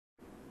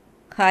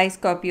Hi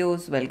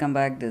Scorpios, welcome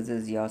back. This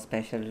is your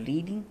special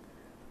reading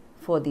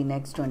for the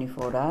next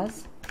 24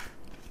 hours.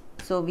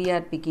 So we are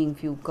picking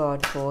few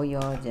cards for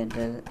your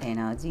general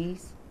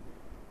energies,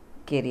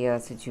 career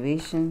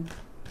situation,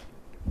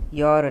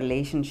 your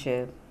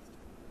relationship.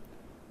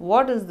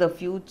 What is the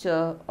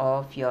future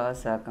of your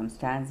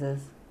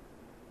circumstances?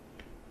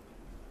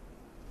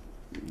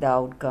 The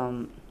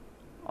outcome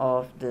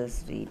of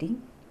this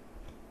reading.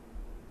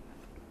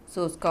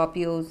 So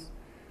Scorpios,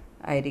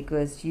 I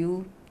request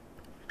you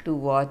to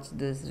watch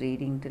this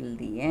reading till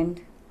the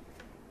end.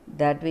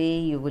 That way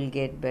you will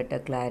get better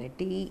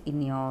clarity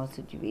in your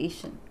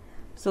situation.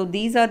 So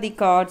these are the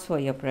cards for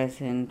your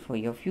present, for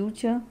your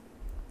future.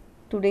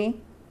 Today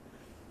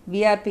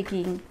we are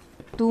picking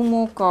two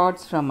more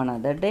cards from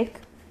another deck.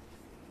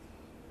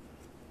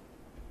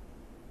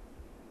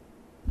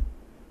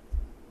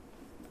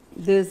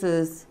 This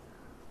is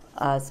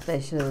a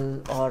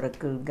special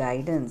oracle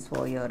guidance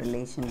for your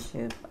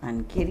relationship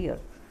and career.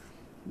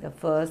 The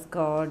first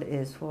card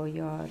is for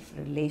your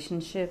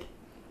relationship.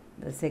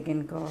 The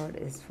second card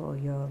is for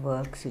your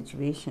work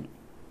situation.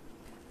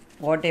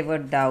 Whatever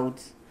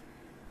doubts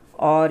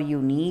or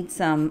you need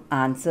some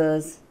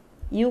answers,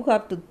 you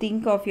have to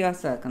think of your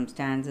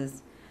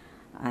circumstances,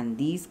 and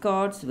these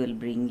cards will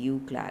bring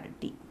you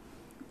clarity.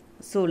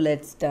 So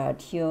let's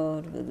start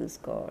here with this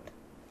card.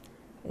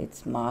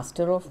 It's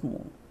Master of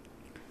Moon.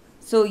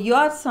 So you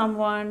are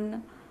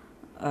someone,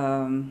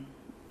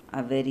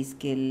 a very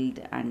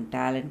skilled and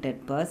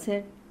talented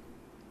person.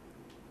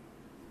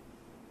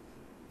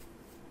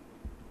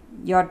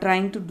 You're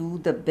trying to do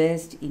the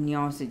best in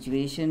your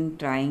situation,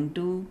 trying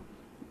to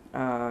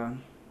uh,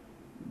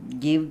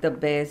 give the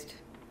best,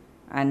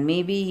 and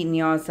maybe in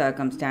your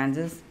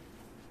circumstances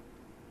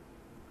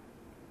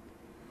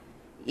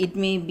it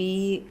may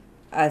be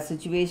a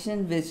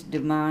situation which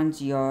demands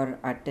your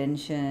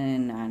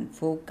attention and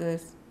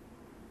focus,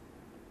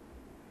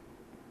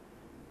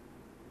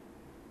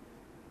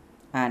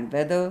 and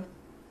whether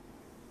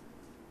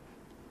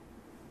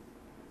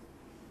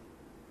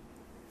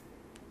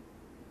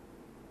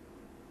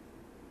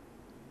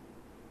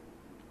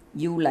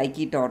you like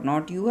it or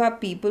not, you have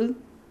people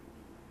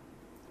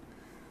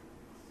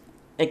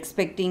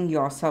expecting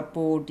your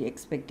support,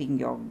 expecting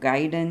your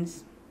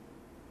guidance,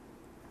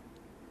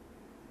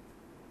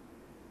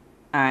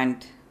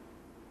 and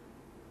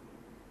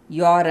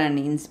you're an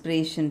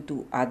inspiration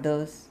to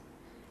others,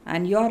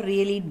 and you're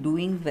really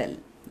doing well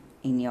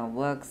in your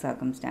work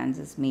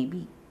circumstances.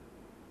 Maybe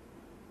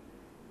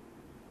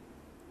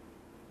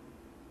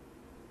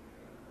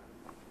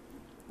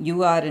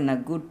you are in a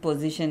good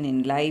position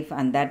in life,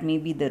 and that may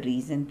be the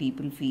reason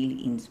people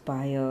feel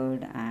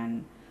inspired,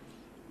 and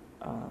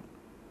uh,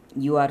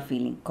 you are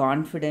feeling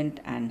confident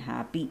and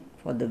happy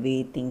for the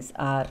way things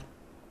are.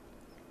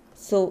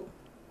 So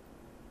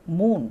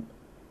Moon,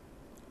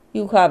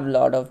 you have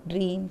lot of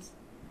dreams,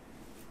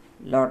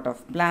 lot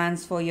of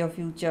plans for your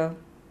future.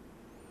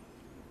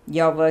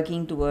 You're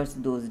working towards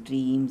those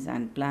dreams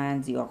and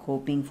plans. You're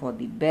hoping for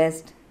the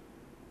best.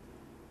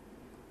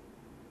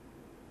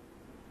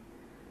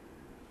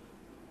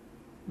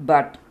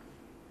 But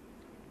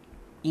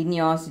in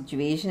your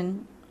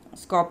situation,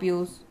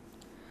 Scorpios,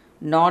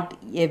 not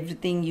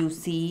everything you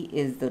see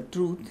is the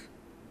truth.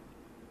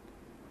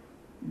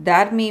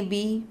 There may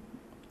be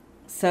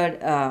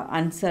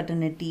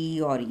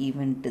uncertainty or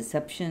even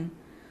deception.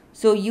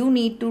 So you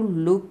need to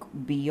look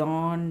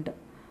beyond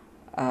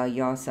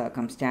your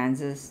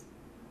circumstances,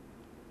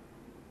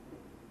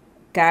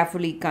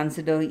 carefully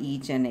consider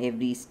each and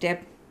every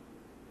step,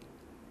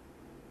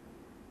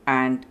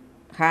 and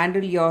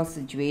handle your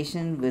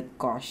situation with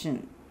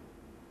caution.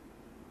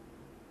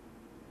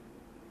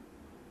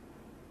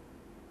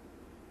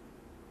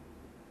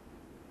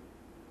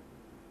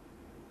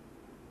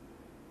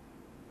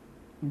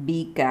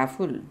 Be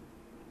careful,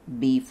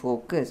 be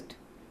focused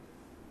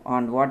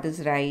on what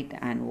is right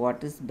and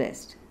what is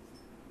best.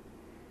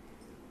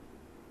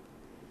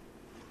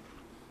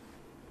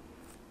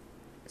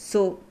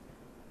 So,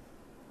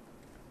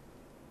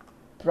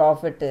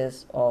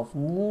 prophetess of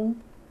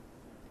moon,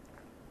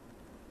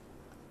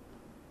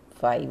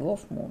 5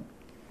 of moon.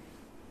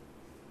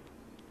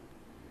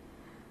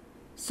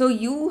 So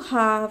you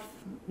have,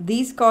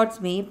 these cards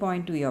may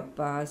point to your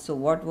past. So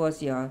what was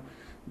the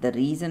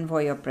reason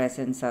for your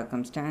present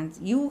circumstance?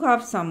 You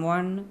have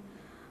someone,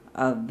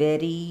 a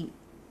very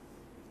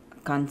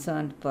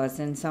concerned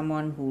person,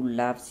 someone who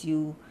loves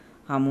you,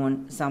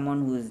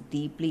 someone who is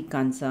deeply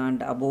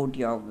concerned about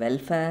your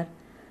welfare,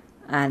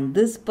 and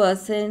this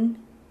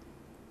person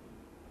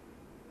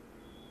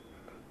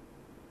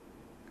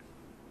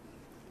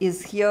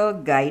is here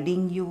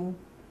guiding you,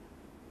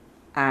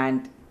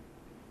 and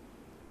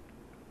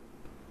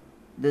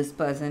this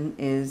person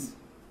is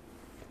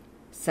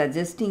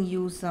suggesting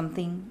you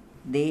something.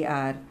 They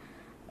are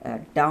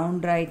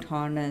downright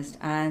honest,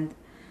 and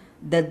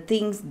the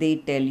things they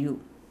tell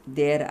you,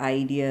 their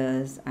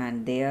ideas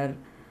and their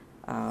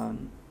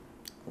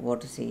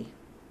what to say,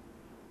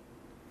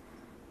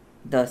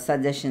 the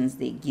suggestions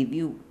they give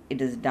you,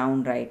 it is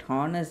downright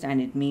honest and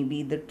it may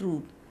be the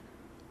truth.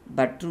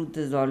 but truth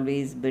is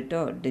always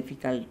bitter,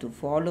 difficult to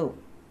follow.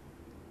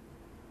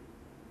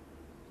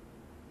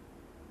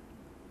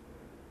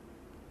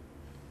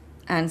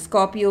 And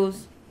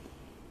Scorpios,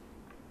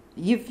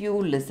 if you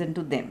listen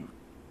to them,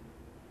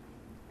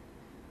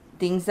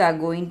 things are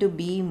going to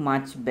be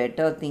much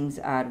better. Things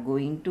are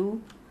going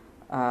to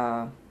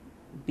uh,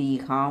 be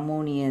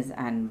harmonious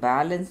and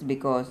balanced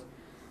because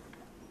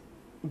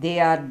they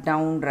are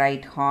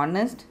downright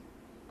honest,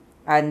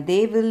 and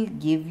they will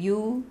give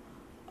you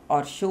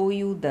or show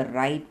you the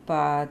right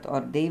path, or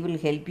they will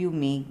help you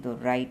make the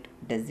right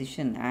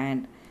decision.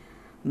 And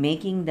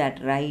making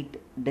that right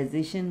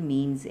decision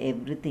means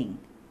everything.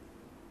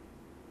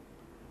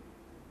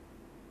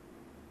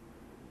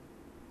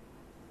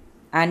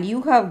 And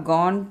you have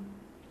gone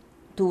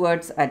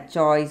towards a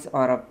choice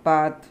or a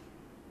path.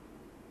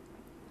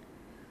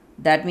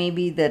 That may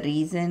be the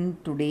reason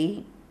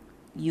today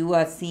you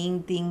are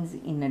seeing things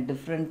in a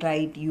different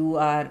light. You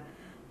are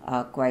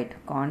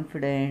quite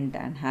confident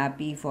and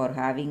happy for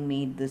having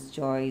made this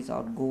choice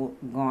or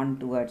gone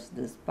towards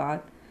this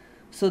path.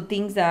 So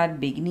things are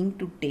beginning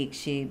to take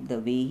shape the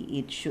way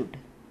it should.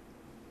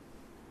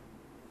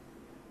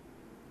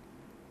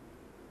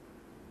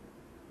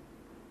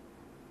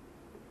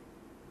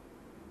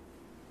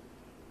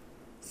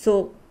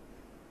 So,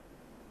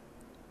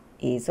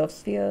 Ace of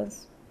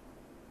Spheres,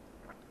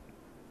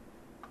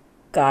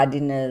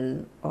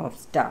 Cardinal of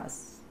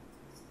Stars.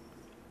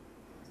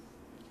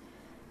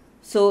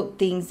 So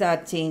things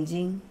are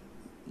changing.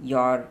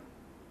 You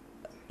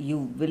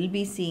will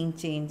be seeing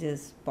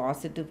changes,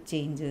 positive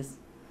changes.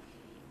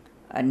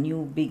 A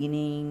new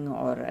beginning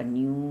or a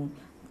new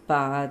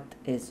path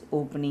is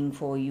opening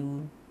for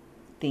you.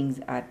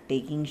 Things are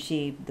taking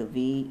shape the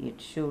way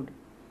it should.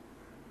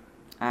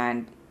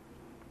 And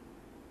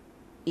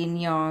in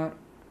your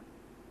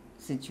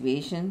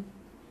situation,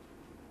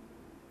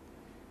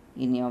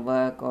 in your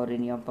work or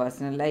in your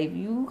personal life,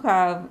 you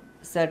have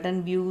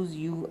certain views.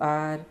 You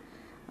are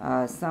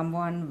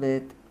someone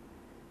with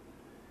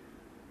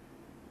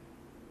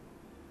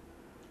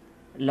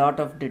lot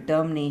of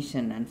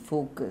determination and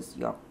focus.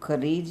 You're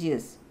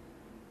courageous,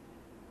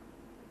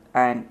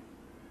 and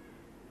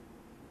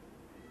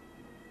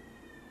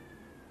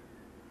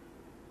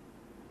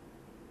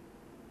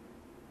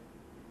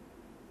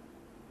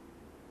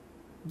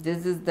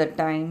this is the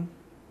time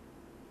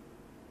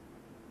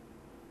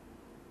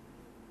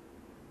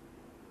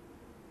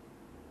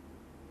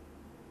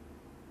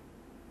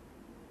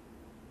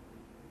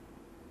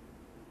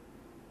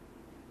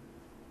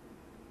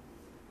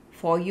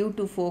for you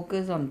to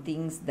focus on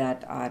things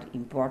that are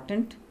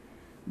important,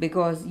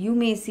 because you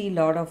may see a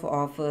lot of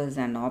offers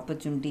and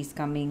opportunities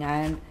coming,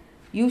 and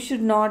you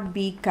should not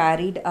be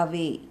carried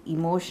away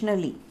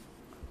emotionally.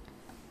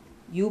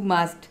 You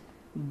must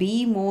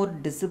be more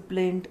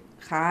disciplined,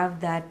 have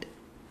that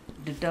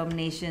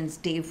determination,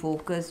 stay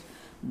focused,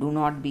 do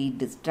not be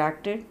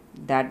distracted.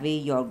 That way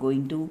you are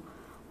going to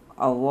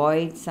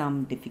avoid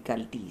some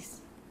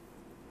difficulties.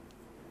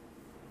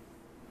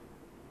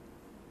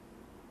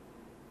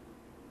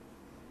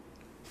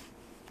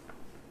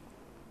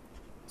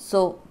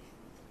 So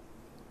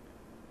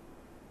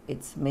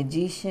it's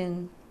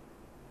Magician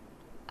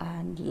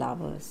and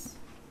Lovers.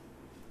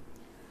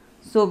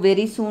 So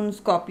very soon,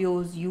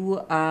 Scorpios,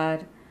 you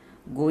are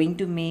going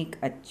to make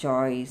a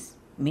choice.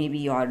 Maybe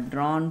you are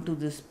drawn to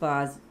this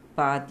path,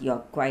 you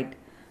are quite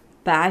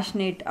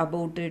passionate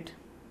about it,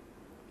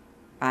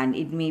 and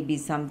it may be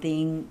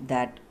something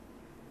that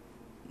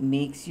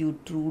makes you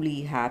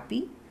truly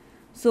happy.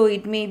 So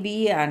it may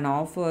be an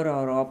offer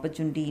or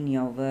opportunity in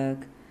your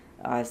work,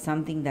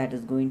 something that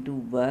is going to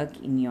work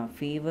in your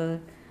favor.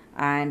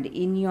 And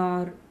in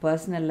your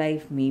personal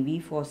life, maybe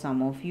for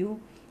some of you,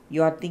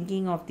 you are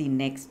thinking of the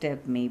next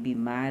step, maybe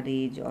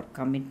marriage or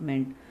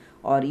commitment,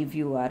 or if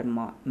you are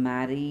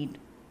married,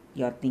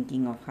 you are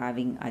thinking of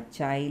having a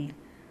child.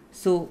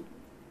 So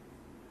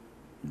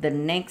the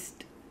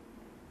next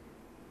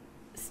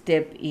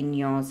step in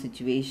your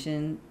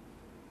situation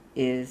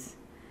is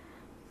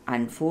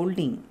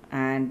unfolding,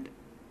 and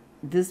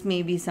this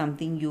may be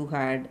something you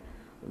had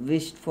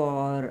wished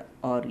for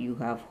or you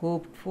have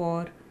hoped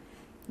for.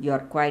 You are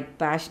quite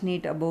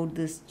passionate about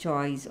this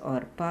choice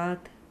or path.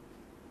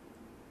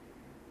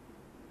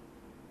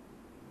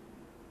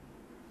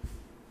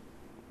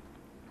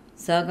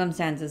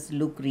 Circumstances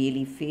look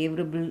really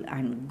favorable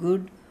and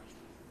good,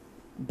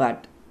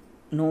 but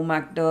no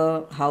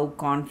matter how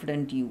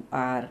confident you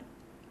are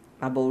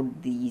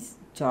about these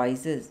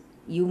choices,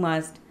 you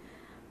must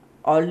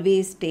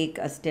always take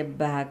a step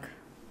back,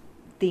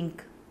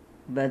 think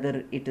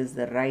whether it is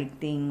the right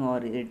thing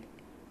or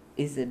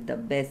is it the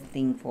best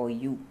thing for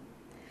you.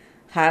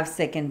 Have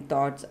second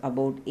thoughts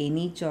about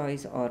any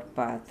choice or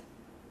path.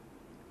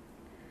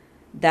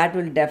 That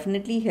will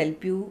definitely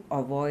help you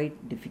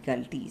avoid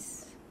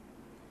difficulties.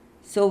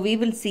 So we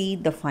will see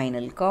the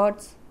final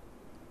cards.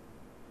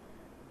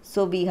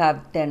 So we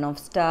have 10 of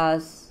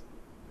Stars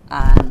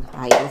and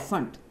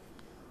Hierophant.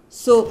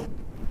 So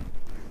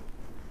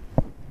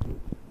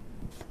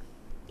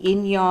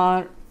in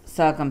your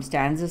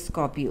circumstances,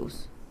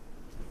 Scorpios,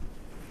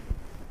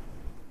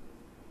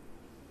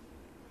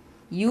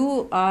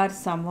 You are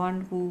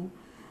someone who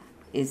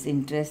is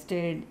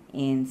interested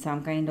in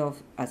some kind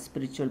of a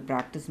spiritual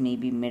practice,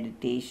 maybe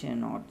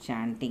meditation or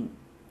chanting.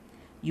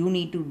 You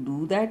need to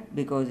do that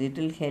because it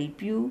will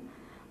help you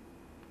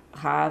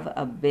have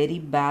a very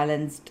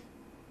balanced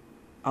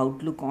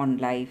outlook on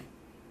life,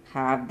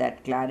 have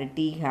that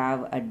clarity,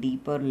 have a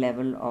deeper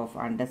level of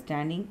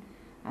understanding,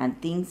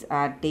 and things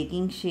are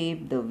taking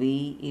shape the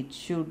way it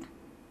should.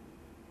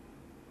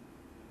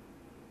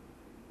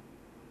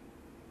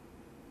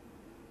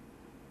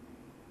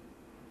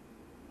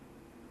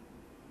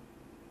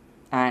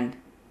 And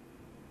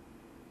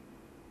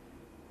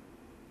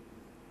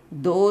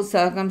those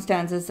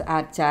circumstances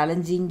are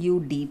challenging you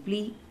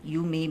deeply.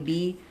 You may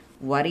be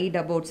worried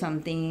about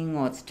something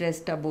or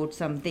stressed about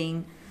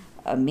something.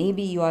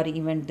 Maybe you are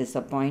even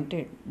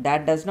disappointed.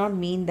 That does not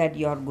mean that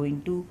you are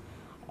going to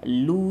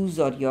lose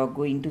or you are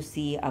going to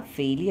see a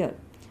failure.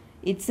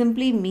 It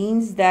simply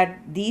means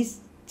that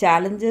these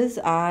challenges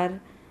are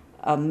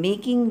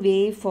making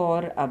way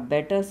for a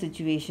better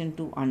situation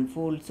to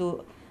unfold.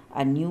 So,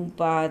 a new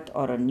path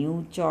or a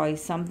new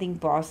choice, something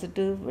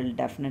positive will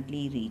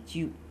definitely reach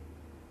you.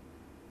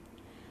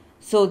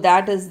 So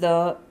that is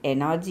the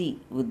energy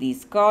with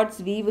these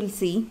cards. We will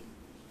see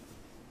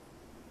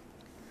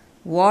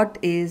what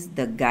is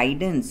the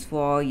guidance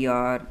for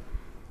your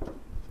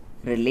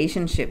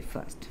relationship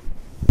first.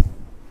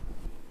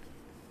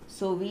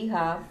 So we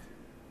have,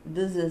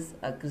 this is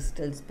a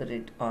crystal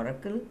spirit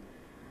oracle.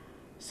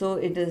 So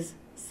it is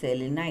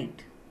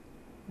selenite.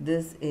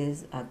 This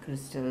is a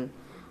crystal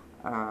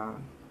uh,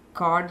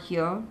 card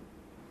here.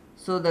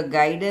 So the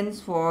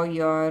guidance for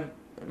your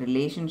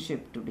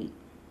relationship today.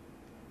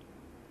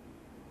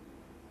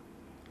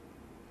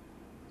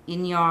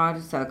 In your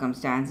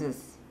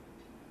circumstances,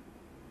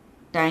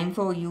 time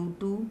for you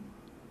to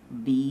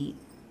be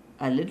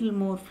a little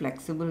more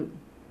flexible,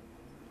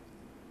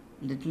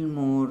 little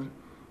more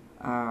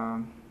uh,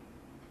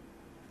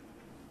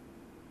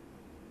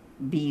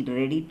 be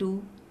ready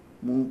to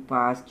move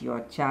past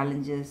your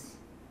challenges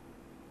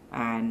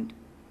and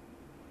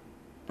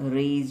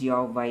raise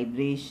your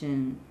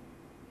vibration,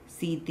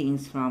 see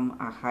things from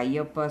a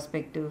higher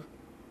perspective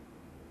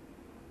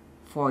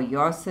for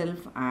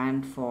yourself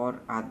and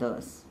for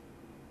others,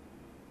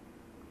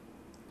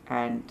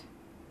 and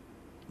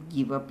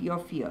give up your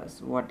fears,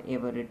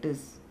 whatever it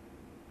is,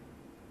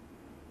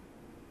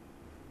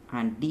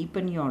 and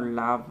deepen your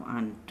love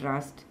and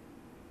trust.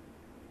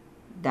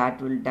 That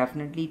will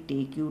definitely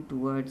take you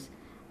towards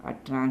a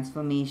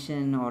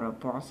transformation or a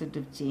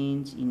positive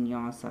change in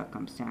your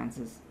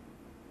circumstances.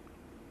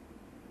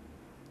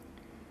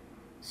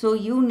 So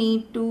you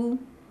need to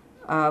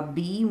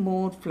be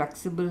more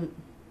flexible,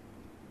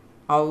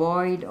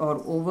 avoid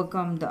or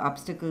overcome the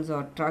obstacles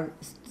or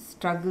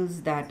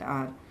struggles that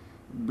are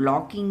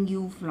blocking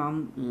you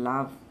from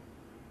love,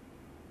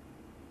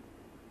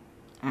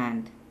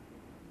 and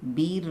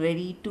be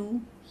ready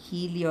to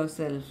heal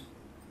yourself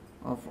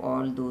of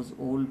all those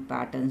old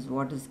patterns,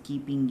 what is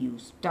keeping you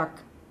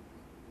stuck,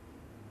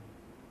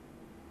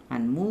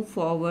 and move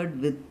forward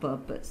with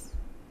purpose.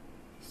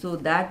 So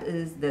that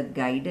is the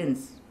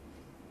guidance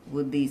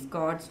with these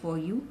cards for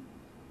you.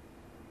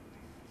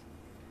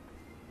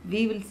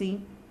 We will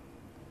see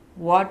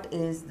what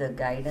is the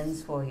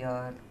guidance for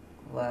your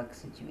work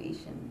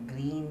situation.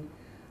 Green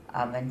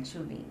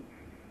aventurine.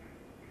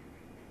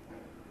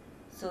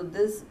 So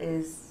this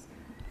is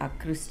a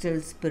crystal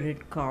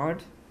spirit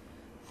card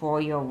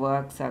for your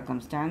work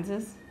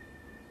circumstances.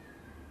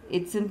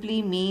 It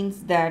simply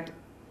means that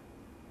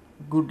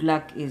good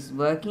luck is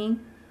working.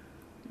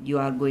 You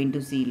are going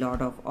to see a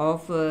lot of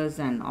offers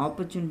and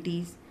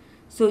opportunities.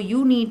 So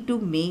you need to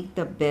make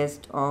the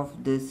best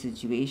of this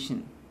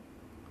situation.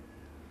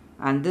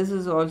 And this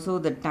is also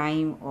the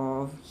time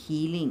of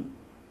healing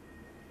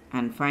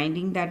and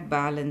finding that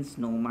balance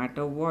no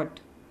matter what,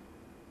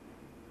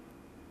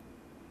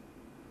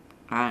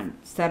 and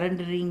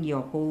surrendering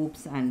your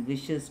hopes and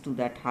wishes to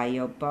that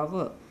higher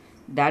power.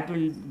 That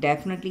will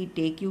definitely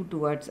take you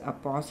towards a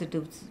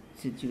positive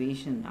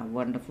situation, a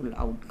wonderful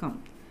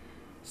outcome.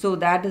 So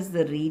that is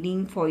the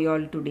reading for you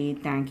all today.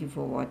 Thank you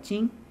for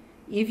watching.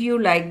 If you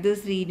like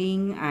this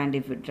reading and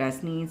if it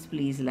resonates,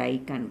 please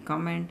like and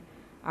comment.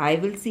 I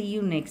will see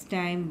you next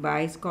time.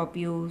 Bye,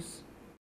 Scorpios.